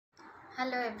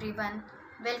Hello everyone,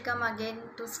 welcome again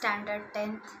to standard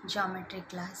 10th geometry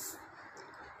class.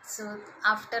 So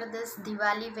after this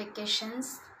Diwali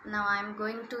vacations, now I am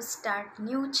going to start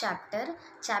new chapter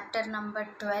number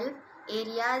 12,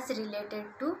 areas related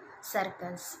to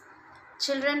circles.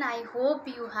 Children, I hope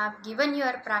you have given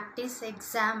your practice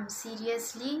exam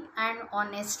seriously and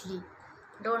honestly.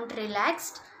 Don't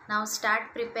relax. Now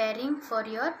start preparing for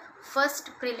your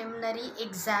first preliminary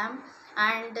exam,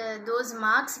 and those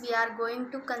marks we are going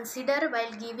to consider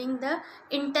while giving the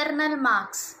internal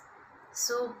marks.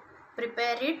 So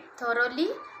prepare it thoroughly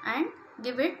and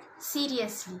give it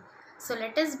seriously. So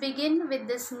let us begin with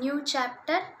this new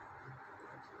chapter.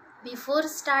 Before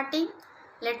starting,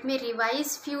 let me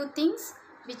revise few things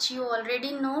which you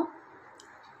already know,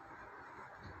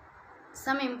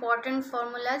 some important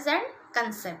formulas and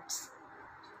concepts.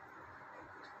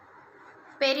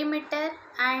 Perimeter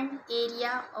and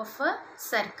area of a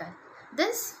circle.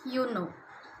 This you know.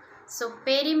 So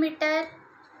perimeter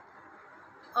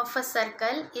of a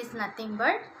circle is nothing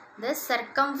but the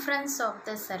circumference of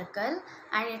the circle,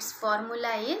 and its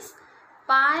formula is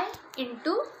pi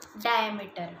into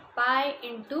diameter, pi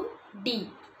into d.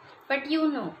 But you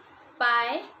know,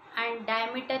 pi and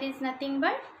diameter is nothing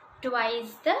but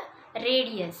twice the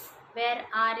radius, where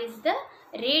r is the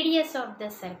radius of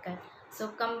the circle. So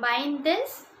combine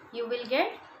this, you will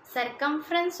get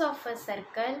circumference of a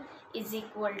circle is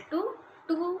equal to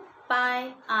 2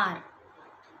 pi r.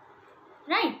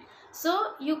 Right?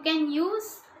 So you can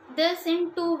use this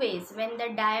in two ways. When the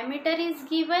diameter is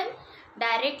given,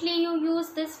 directly you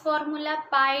use this formula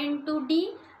pi into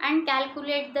d and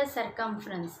calculate the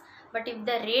circumference. But if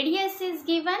the radius is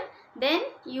given, then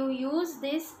you use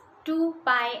this 2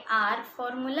 pi r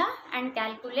formula and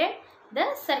calculate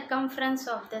the circumference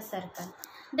of the circle.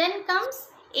 Then comes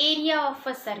area of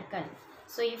a circle.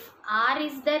 So if r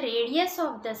is the radius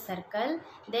of the circle,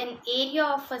 then area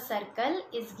of a circle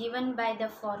is given by the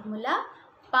formula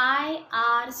pi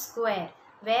r square,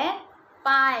 where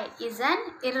pi is an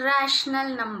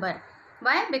irrational number.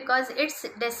 Why? Because its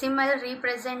decimal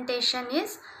representation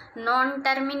is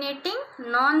non-terminating,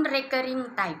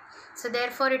 non-recurring type. So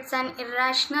therefore it's an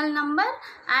irrational number,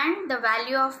 and the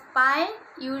value of pi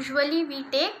usually we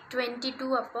take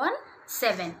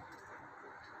 22/7.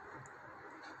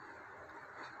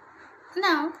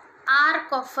 Now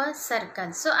arc of a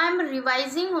circle. So I am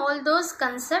revising all those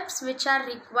concepts which are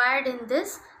required in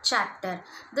this chapter.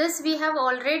 This we have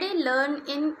already learned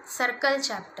in circle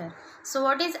chapter. So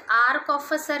what is arc of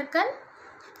a circle?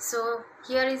 So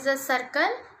here is a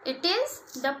circle. It is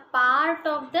the part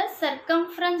of the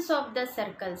circumference of the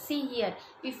circle. See here,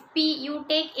 if P, you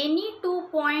take any 2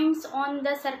 points on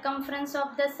the circumference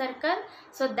of the circle,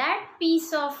 so that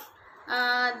piece of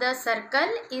the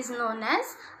circle is known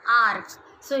as arc.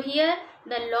 So here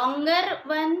the longer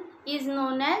one is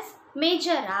known as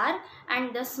major arc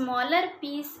and the smaller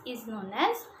piece is known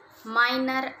as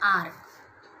minor arc.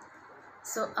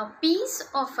 So a piece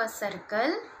of a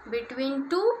circle between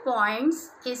 2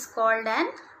 points is called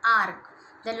an arc.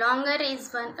 The longer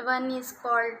is one is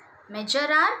called major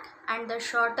arc and the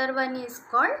shorter one is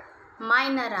called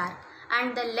minor arc,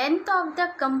 and the length of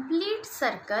the complete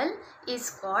circle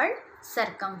is called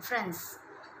circumference.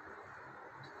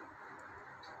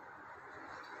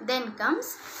 Then comes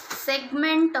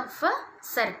segment of a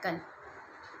circle.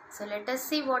 So let us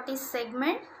see what is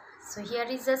segment. So here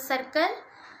is a circle.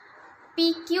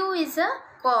 PQ is a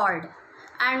chord,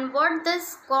 and what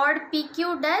this chord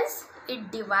PQ does,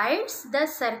 it divides the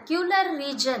circular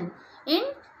region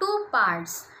in 2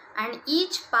 parts, and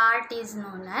each part is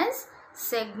known as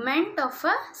segment of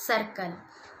a circle.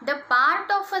 The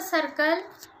part of a circle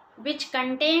which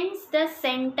contains the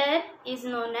center is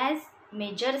known as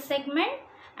major segment,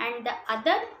 and the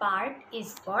other part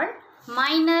is called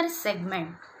minor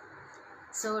segment.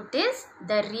 So it is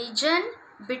the region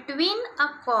between a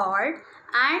chord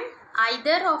and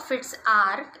either of its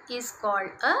arc is called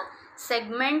a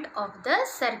segment of the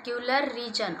circular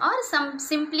region, or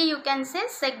simply you can say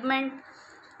segment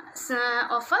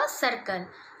of a circle.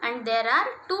 And there are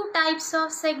 2 types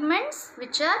of segments,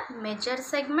 which are major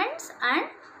segments and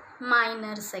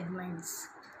minor segments.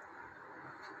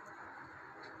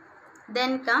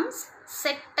 Then comes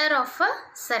sector of a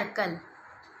circle.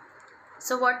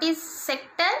 So what is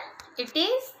sector? It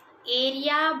is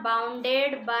area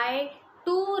bounded by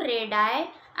 2 radii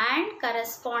and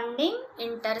corresponding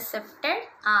intercepted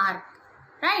arc.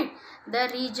 Right? The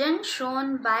region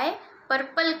shown by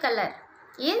purple color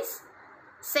is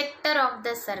sector of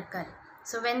the circle.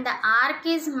 So when the arc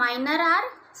is minor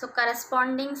arc, so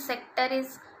corresponding sector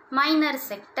is minor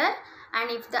sector, and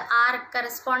if the arc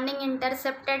corresponding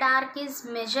intercepted arc is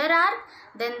measure arc,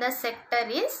 then the sector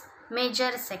is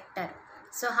major sector.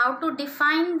 So how to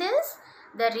define this?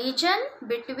 The region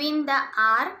between the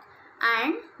arc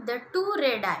and the two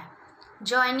radii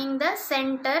joining the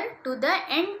center to the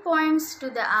end points to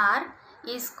the arc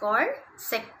is called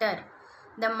sector.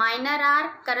 The minor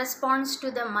arc corresponds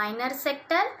to the minor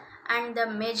sector and the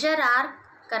major arc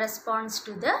corresponds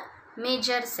to the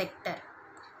major sector.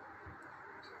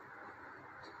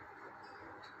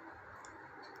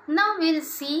 Now we'll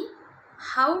see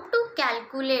how to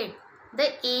calculate the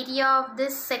area of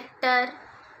this sector,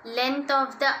 length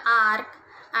of the arc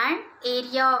and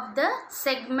area of the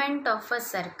segment of a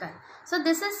circle. So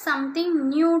this is something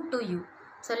new to you.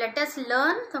 So let us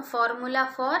learn the formula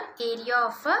for area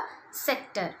of a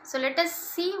sector. So let us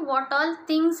see what all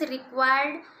things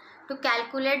required to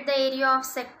calculate the area of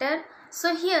sector.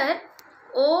 So here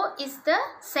O is the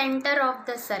center of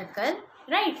the circle,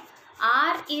 right?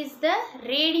 R is the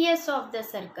radius of the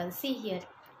circle. See here,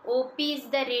 OP is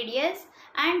the radius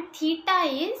and theta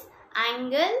is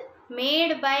angle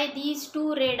made by these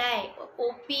two radii,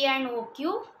 OP and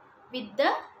OQ, with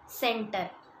the center,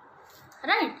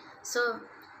 right? So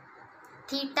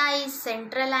theta is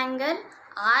central angle,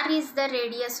 R is the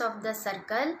radius of the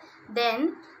circle,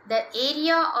 then the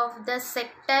area of the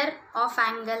sector of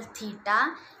angle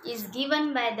theta is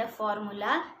given by the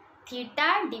formula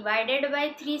theta divided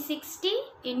by 360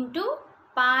 into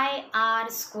pi r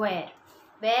square,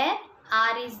 where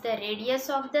r is the radius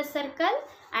of the circle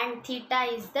and theta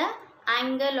is the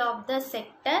angle of the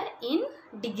sector in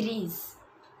degrees,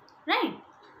 right?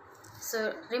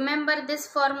 So remember this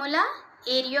formula,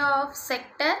 area of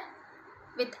sector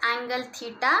with angle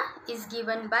theta is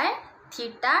given by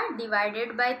theta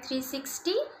divided by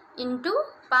 360 into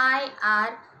pi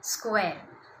r square.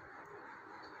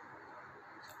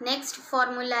 Next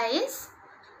formula is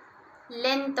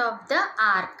length of the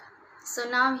arc. So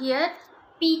now here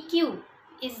PQ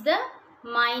is the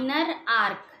minor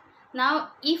arc. Now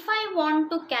if I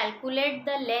want to calculate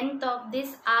the length of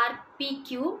this arc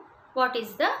PQ, what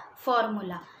is the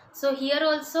formula? So here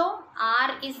also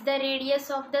R is the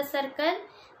radius of the circle,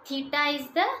 theta is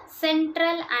the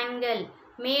central angle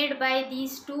made by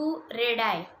these two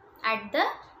radii at the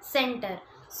center.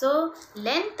 So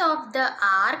length of the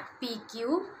arc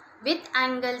PQ with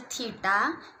angle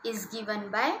theta is given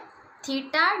by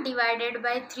theta divided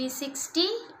by 360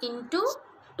 into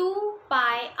 2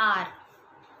 pi r.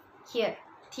 Here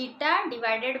theta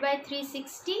divided by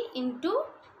 360 into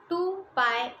 2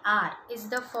 pi r is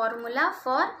the formula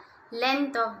for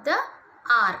length of the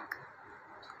arc.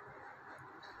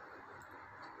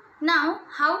 Now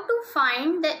how to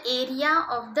find the area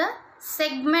of the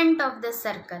segment of the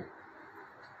circle?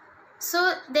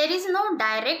 So there is no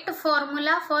direct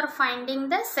formula for finding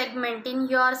the segment in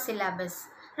your syllabus,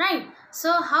 right?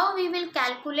 So how we will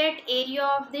calculate area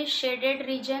of this shaded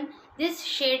region? This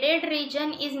shaded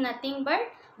region is nothing but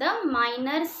the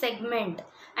minor segment,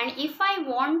 and if I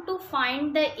want to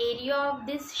find the area of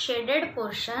this shaded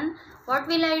portion, what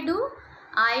will I do?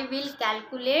 I will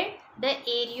calculate the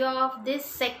area of this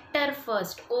sector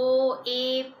first,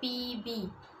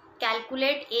 OAPB.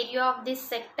 Calculate area of this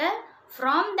sector.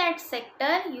 From that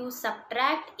sector you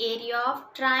subtract area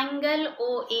of triangle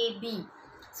OAB.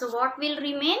 So what will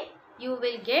remain? You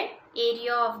will get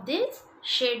area of this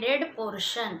shaded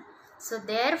portion. So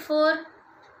therefore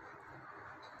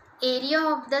area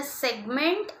of the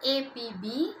segment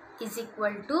APB is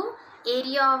equal to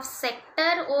area of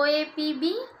sector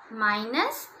OAPB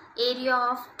minus area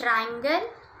of triangle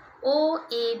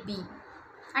OAB.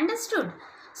 Understood?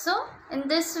 So in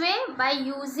this way, by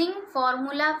using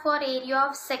formula for area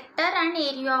of sector and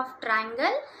area of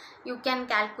triangle, you can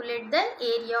calculate the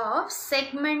area of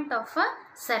segment of a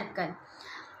circle.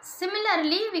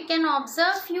 Similarly, we can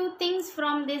observe few things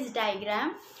from this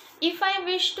diagram. If I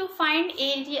wish to find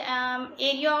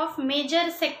area of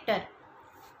major sector,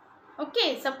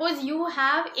 okay, suppose you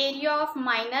have area of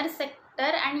minor sector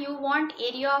and you want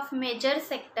area of major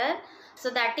sector. So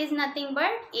that is nothing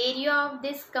but area of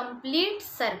this complete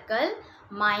circle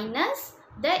minus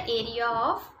the area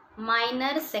of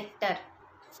minor sector,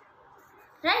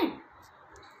 right?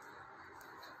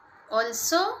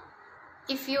 Also,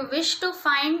 if you wish to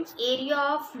find area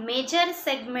of major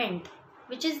segment,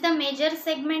 which is the major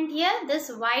segment here?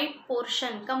 This white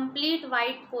portion, complete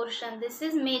white portion, this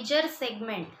is major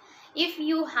segment. If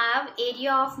you have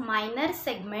area of minor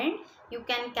segment, you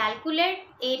can calculate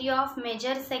area of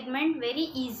major segment very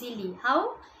easily.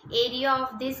 How? Area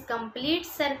of this complete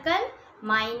circle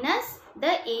minus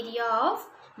the area of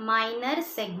minor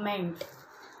segment.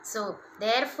 So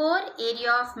therefore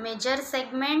area of major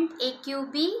segment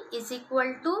AQB is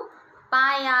equal to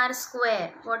pi r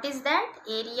square. What is that?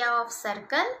 Area of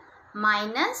circle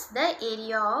minus the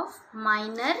area of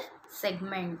minor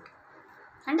segment.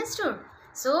 Understood?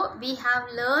 So we have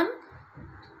learned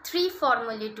 3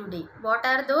 formulae today. What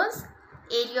are those?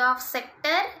 Area of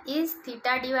sector is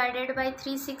theta divided by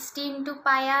 360 into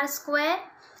pi r square.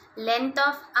 Length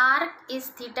of arc is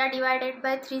theta divided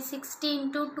by 360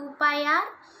 into 2 pi r.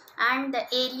 And the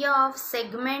area of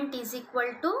segment is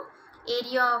equal to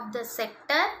area of the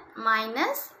sector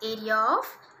minus area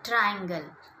of triangle.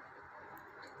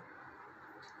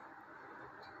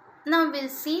 Now we'll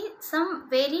see some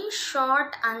very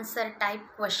short answer type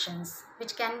questions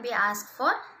which can be asked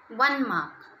for 1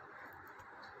 mark.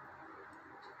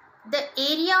 The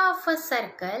area of a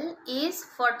circle is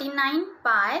 49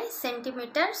 pi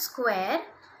centimeter square.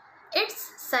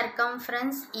 Its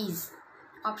circumference is.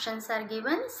 Options are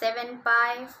given: 7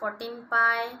 pi, 14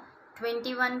 pi,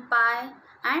 21 pi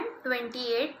and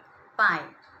 28 pi.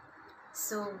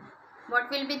 So what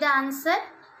will be the answer?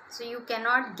 So you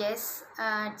cannot guess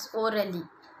orally.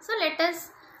 So let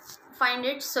us find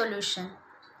its solution.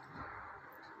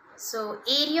 So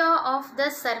area of the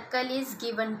circle is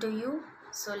given to you.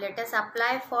 So let us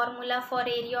apply formula for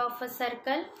area of a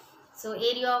circle. So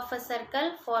area of a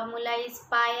circle formula is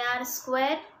pi r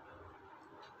square.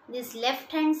 This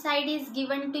left hand side is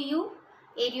given to you.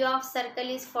 Area of circle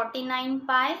is 49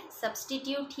 pi.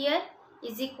 Substitute here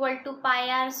is equal to pi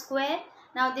r square.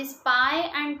 Now this pi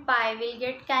and pi will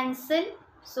get cancelled.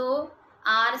 So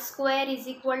r square is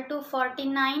equal to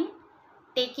 49.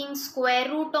 Taking square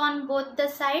root on both the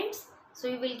sides. So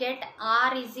you will get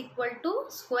r is equal to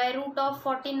square root of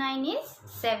 49 is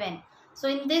 7. So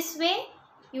in this way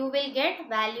you will get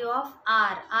value of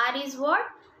r. R is what?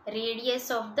 Radius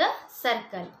of the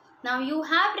circle. Now you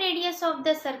have radius of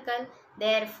the circle.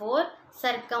 Therefore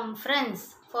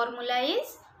circumference formula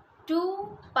is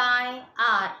 2 pi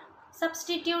r.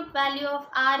 Substitute value of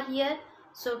r here.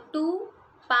 So 2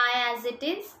 pi as it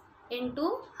is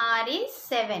into r is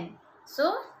 7.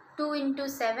 So 2 into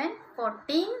 7,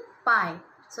 14 pi.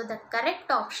 So the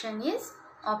correct option is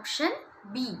option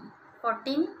B,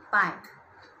 14 pi.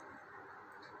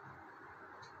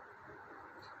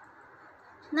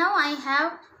 Now I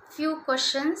have few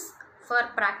questions for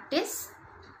practice.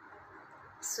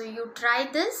 So you try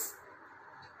this.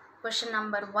 Question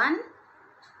number 1.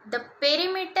 The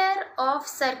perimeter of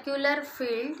circular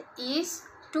field is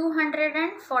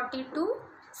 242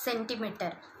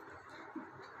 centimeter.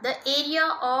 The area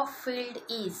of field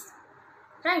is,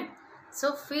 right?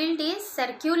 So field is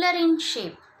circular in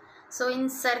shape. So in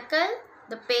circle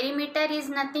the perimeter is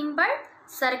nothing but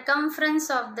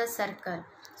circumference of the circle.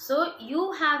 So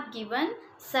you have given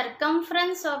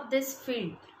circumference of this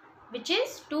field which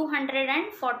is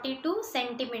 242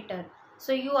 centimeter.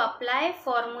 So you apply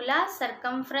formula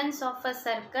circumference of a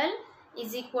circle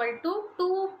is equal to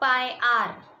 2 pi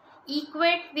r.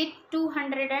 Equate with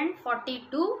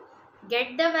 242.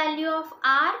 Get the value of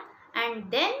r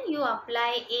and then you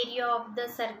apply area of the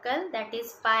circle, that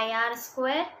is pi r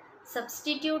square.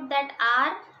 Substitute that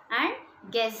r and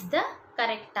guess the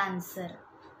correct answer.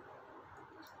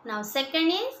 Now second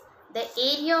is the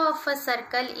area of a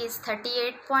circle is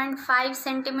 38.5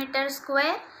 centimeter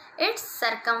square. Its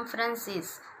circumference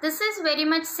is. This is very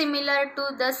much similar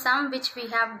to the sum which we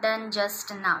have done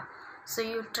just now. So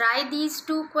you try these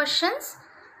two questions.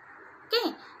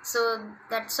 Okay. So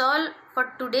that's all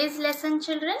for today's lesson,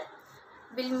 children.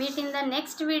 We'll meet in the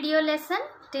next video lesson.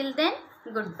 Till then,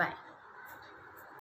 goodbye.